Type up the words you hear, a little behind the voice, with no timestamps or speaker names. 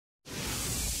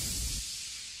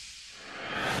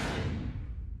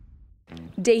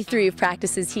Day 3 of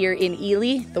practices here in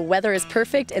Ely. The weather is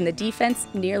perfect and the defense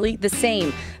nearly the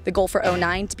same. The goal for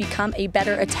 09 to become a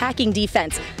better attacking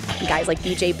defense. And guys like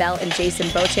BJ Bell and Jason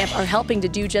Beauchamp are helping to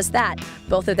do just that.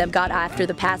 Both of them got after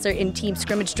the passer in team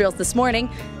scrimmage drills this morning,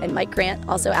 and Mike Grant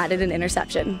also added an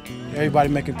interception. Everybody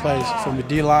making plays from the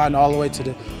D-line all the way to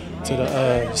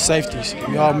the safeties.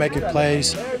 We all making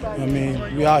plays. I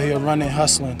mean, we out here running,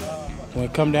 hustling. When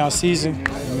it come down season,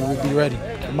 we'll be ready.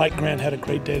 Mike Grant had a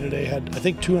great day today. Had, I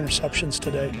think, 2 interceptions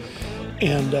today.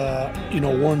 And,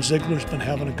 Warren Ziegler's been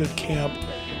having a good camp.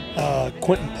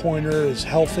 Quentin Pointer is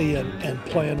healthy and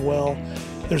playing well.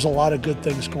 There's a lot of good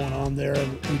things going on there,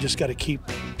 and we just got to keep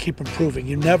improving.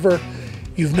 You've never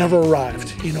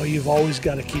arrived. You've always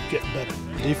got to keep getting better.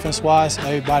 Defense-wise,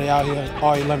 everybody out here,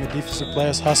 all 11 defensive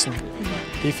players hustling.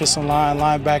 Defensive line,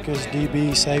 linebackers,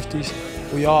 DB, safeties.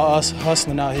 We all us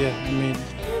hustling out here. I mean,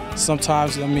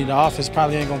 sometimes, the offense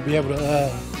probably ain't going to be able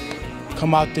to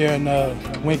come out there and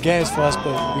win games for us,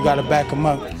 but we got to back them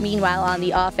up. Meanwhile, on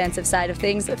the offensive side of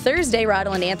things, Thursday,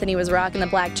 Rodelin Anthony was rocking the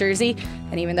black jersey,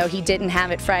 and even though he didn't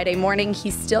have it Friday morning,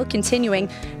 he's still continuing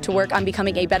to work on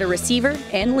becoming a better receiver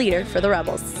and leader for the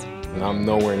Rebels. And I'm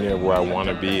nowhere near where I want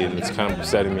to be, and it's kind of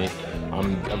upsetting me.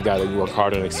 I've got to work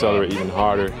harder and accelerate even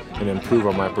harder and improve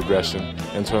on my progression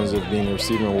in terms of being a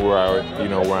receiver and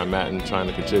where I'm at and trying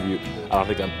to contribute. I don't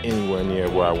think I'm anywhere near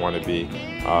where I want to be.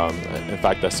 In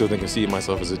fact, I still think I see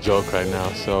myself as a joke right now,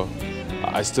 so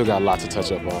I still got a lot to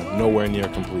touch up on. Nowhere near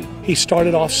complete. He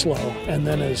started off slow, and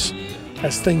then as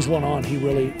things went on, he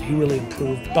really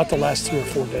improved. About the last 3 or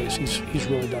 4 days, he's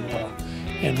really done well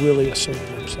and really asserted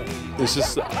himself. It's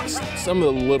just some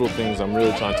of the little things I'm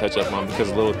really trying to touch up on, because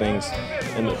little things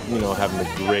end up,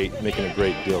 making a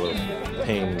great deal of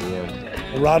pain in the end.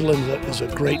 Rodelin is a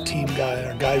great team guy.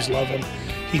 Our guys love him.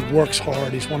 He works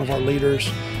hard. He's one of our leaders,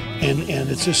 and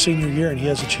it's his senior year, and he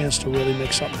has a chance to really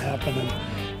make something happen.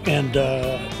 And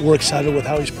we're excited with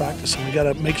how he's practicing. We got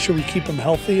to make sure we keep him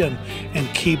healthy and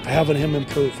keep having him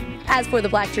improve. As for the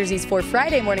black jerseys for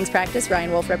Friday morning's practice,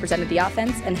 Ryan Wolf represented the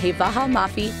offense and Hevaha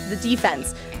Mafi the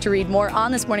defense. To read more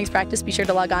on this morning's practice, be sure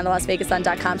to log on to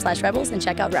LasVegasSun.com/Rebels and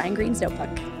check out Ryan Green's notebook.